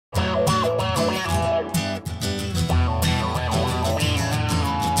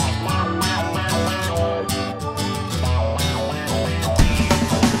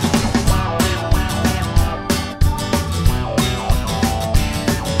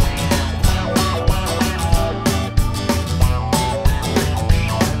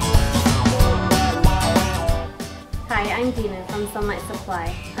sunlight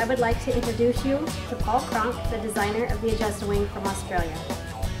supply. I would like to introduce you to Paul Cronk, the designer of the Adjust-A-Wing from Australia.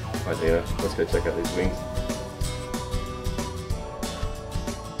 Hi Dina, let's go check out these wings.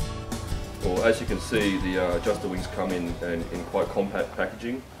 Well, as you can see, the Adjust-A-Wings come in quite compact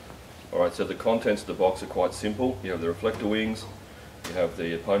packaging. Alright, so the contents of the box are quite simple. You have the reflector wings, you have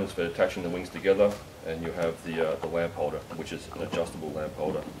the opponents for attaching the wings together, and you have the lamp holder, which is an adjustable lamp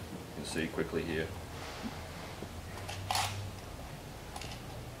holder. You can see quickly here.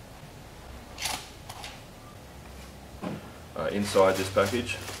 Inside this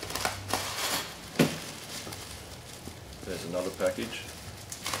package, there's another package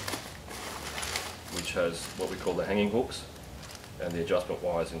which has what we call the hanging hooks and the adjustment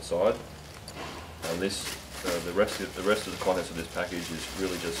wires inside. And this, the rest of the contents of this package is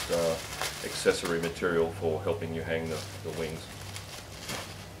really just accessory material for helping you hang the wings.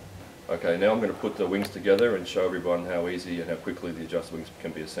 Okay, now I'm going to put the wings together and show everyone how easy and how quickly the adjust wings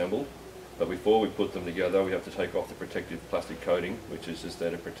can be assembled. But before we put them together, we have to take off the protective plastic coating, which is just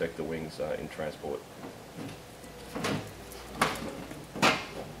there to protect the wings in transport.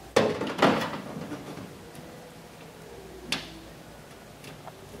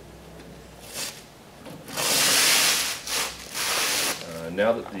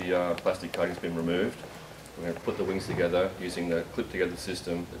 Now that the plastic coating has been removed, we're going to put the wings together using the clip-together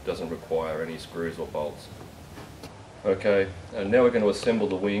system that doesn't require any screws or bolts. Okay, and now we're going to assemble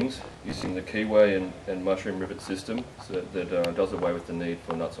the wings using the keyway and mushroom rivet system so that does away with the need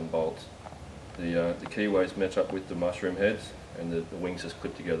for nuts and bolts. The keyways match up with the mushroom heads, and the wings just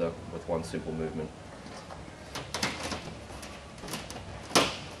clip together with one simple movement.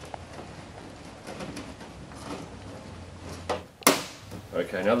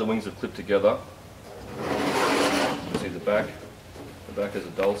 Okay, now the wings are clipped together. You can see the back. The back has a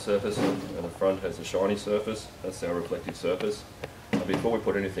dull surface and the front has a shiny surface. That's our reflective surface. And before we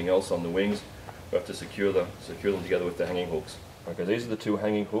put anything else on the wings, we have to secure them together with the hanging hooks. Okay, these are the two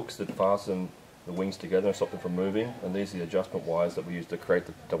hanging hooks that fasten the wings together and stop them from moving, and these are the adjustment wires that we use to create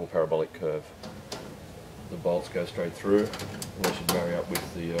the double parabolic curve. The bolts go straight through, and they should marry up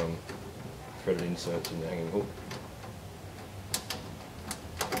with the threaded inserts in the hanging hook.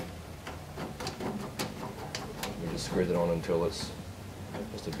 We just screw that on until it's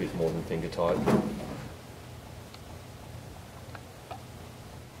just a bit more than finger tight.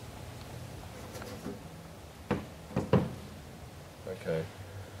 Okay.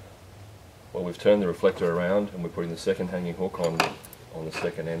 Well, we've turned the reflector around and we're putting the second hanging hook on the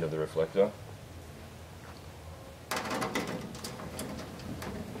second end of the reflector.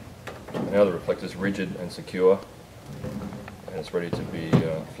 And now the reflector is rigid and secure, and it's ready to be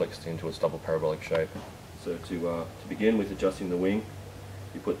flexed into its double parabolic shape. So to begin with adjusting the wing,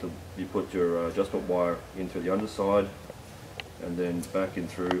 you put your adjustment wire in through the underside, and then back in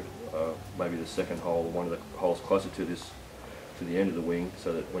through maybe the second hole, one of the holes closer to the end of the wing,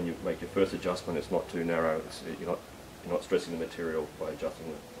 so that when you make your first adjustment, it's not too narrow. You're not stressing the material by adjusting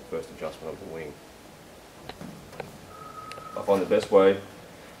the first adjustment of the wing. I find the best way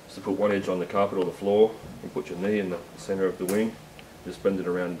is to put one edge on the carpet or the floor, and put your knee in the centre of the wing. Just bend it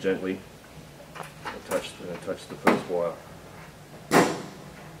around gently, and attach the first wire.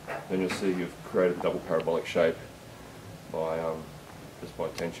 Then you'll see you've created a double parabolic shape just by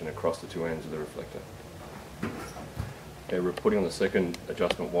tension across the two ends of the reflector. Okay, we're putting on the second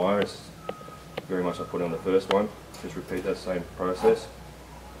adjustment wire. It's very much like putting on the first one. Just repeat that same process.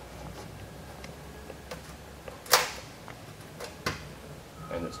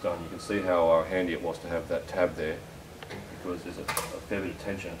 And it's done. You can see how handy it was to have that tab there, because there's a fair bit of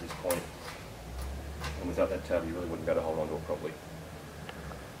tension at this point. And without that tab, you really wouldn't be able to hold onto it properly.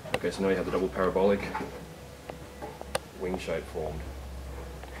 Okay, so now you have the double parabolic wing shape formed.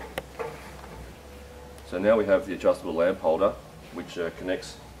 So now we have the adjustable lamp holder, which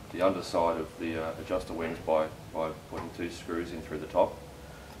connects the underside of the adjuster wings by putting two screws in through the top.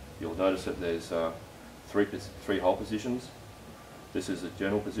 You'll notice that there's three hole positions. This is a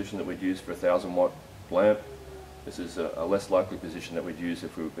general position that we'd use for a 1000-watt lamp. This is a less likely position that we'd use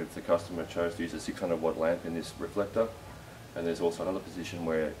if the customer chose to use a 600-watt lamp in this reflector. And there's also another position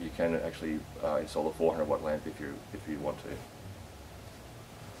where you can actually install a 400-watt lamp if you want to.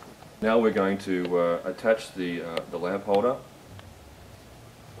 Now we're going to attach the lamp holder.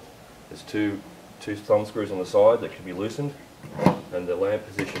 There's two thumb screws on the side that can be loosened, and the lamp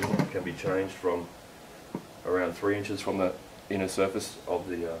position can be changed from around 3 inches from the inner surface of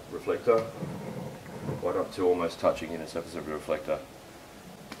the reflector right up to almost touching inner surface of the reflector.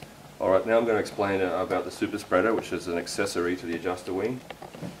 Alright, now I'm going to explain about the super spreader, which is an accessory to the adjuster wing.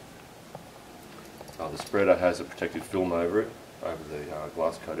 The spreader has a protective film over it, over the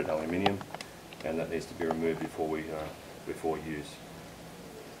glass coated aluminium, and that needs to be removed before use.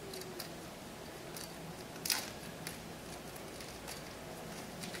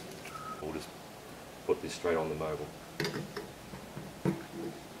 We'll just put this straight on the mobile.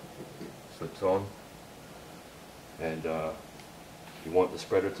 Slips on, and you want the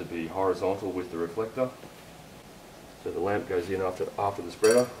spreader to be horizontal with the reflector. So the lamp goes in after the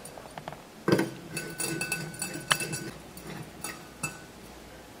spreader.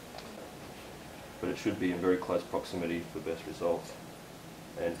 But it should be in very close proximity for best results.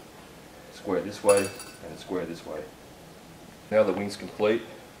 And square this way and square this way. Now the wing's complete.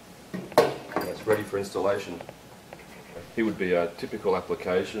 It's ready for installation. Here would be a typical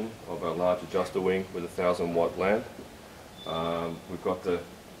application of a large adjuster wing with a 1000-watt lamp. We've got the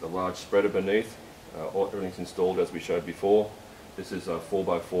large spreader beneath. Everything's installed as we showed before. This is a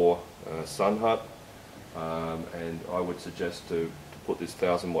 4x4 sun hut, and I would suggest to put this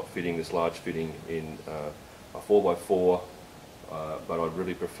 1000-watt fitting, this large fitting, in a 4x4, but I'd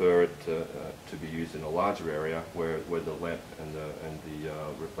really prefer it to be used in a larger area where the lamp and the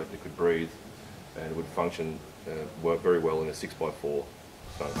reflector could breathe, and it would function, work very well in a 6x4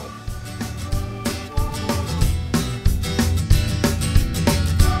 sun hut.